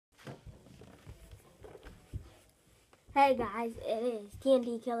Hey guys, it is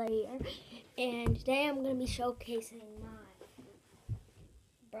TNT Killer here, and today I'm going to be showcasing my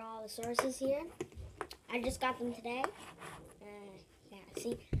Brawlasaurs here. I just got them today. Yeah,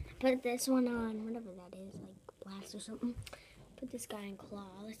 see, put this one on, whatever that is, like blast or something. Put this guy in claw.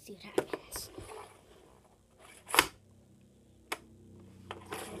 Let's see what happens.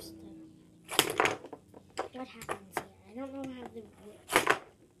 What happens here? I don't know how to.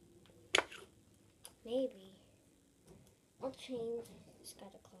 Maybe. I'll change this guy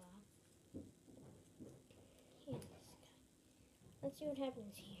to claw. Here, this guy. Let's see what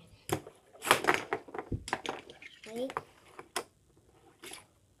happens here. Wait.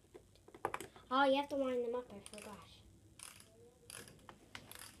 Oh, you have to wind them up, I forgot.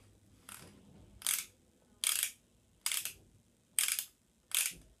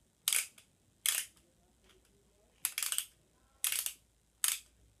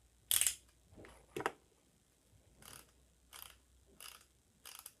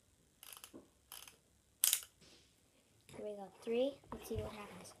 Here we go. 3. Let's see what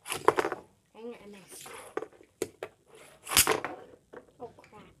happens. Dang it, I missed. Oh,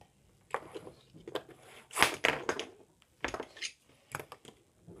 crap.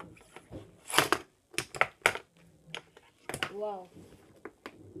 Whoa.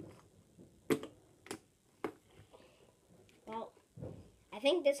 Well, I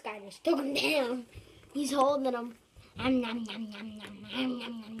think this guy just took him down. He's holding him. Nom, nom, nom, nom, nom, nom, nom,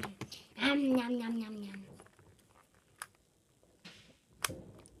 nom, nom. Nom, nom, nom, nom, nom.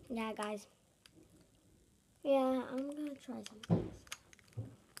 Yeah, guys. Yeah, I'm gonna try something.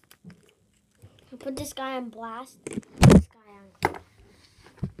 I'll put this guy on blast. This guy on.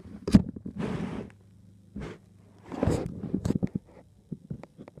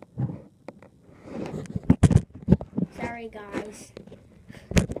 Sorry, guys.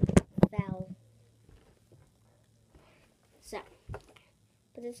 Fell. So,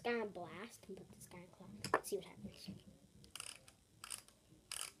 put this guy on blast and put this guy on claw. Let's see what happens.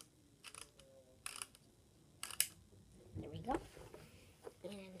 There we go.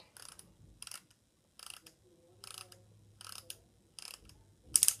 And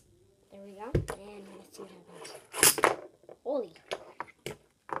there we go. And let's see what happens. Holy.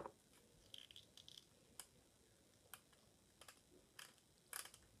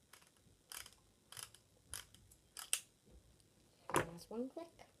 And that's one click.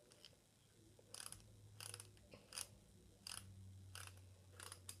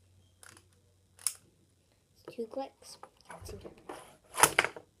 It's 2 clicks. Let's see what happens.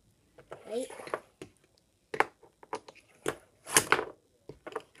 Wait.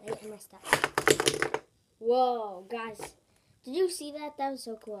 Wait, I messed up. Whoa, guys. Did you see that? That was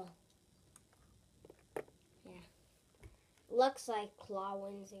so cool. Yeah. Looks like claw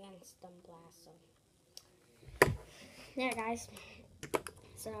wins against them blast. So. There, guys.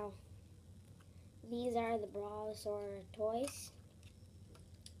 So, these are the Brawlasaur toys.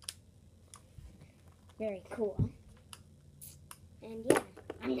 Very cool. And yeah.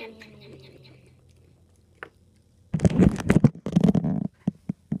 Nom, nom, nom, nom, nom, nom.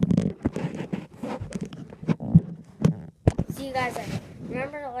 See you guys later.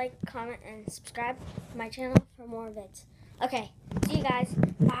 Remember to like, comment, and subscribe to my channel for more vids. Okay, see you guys.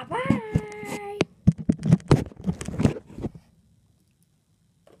 Bye-bye.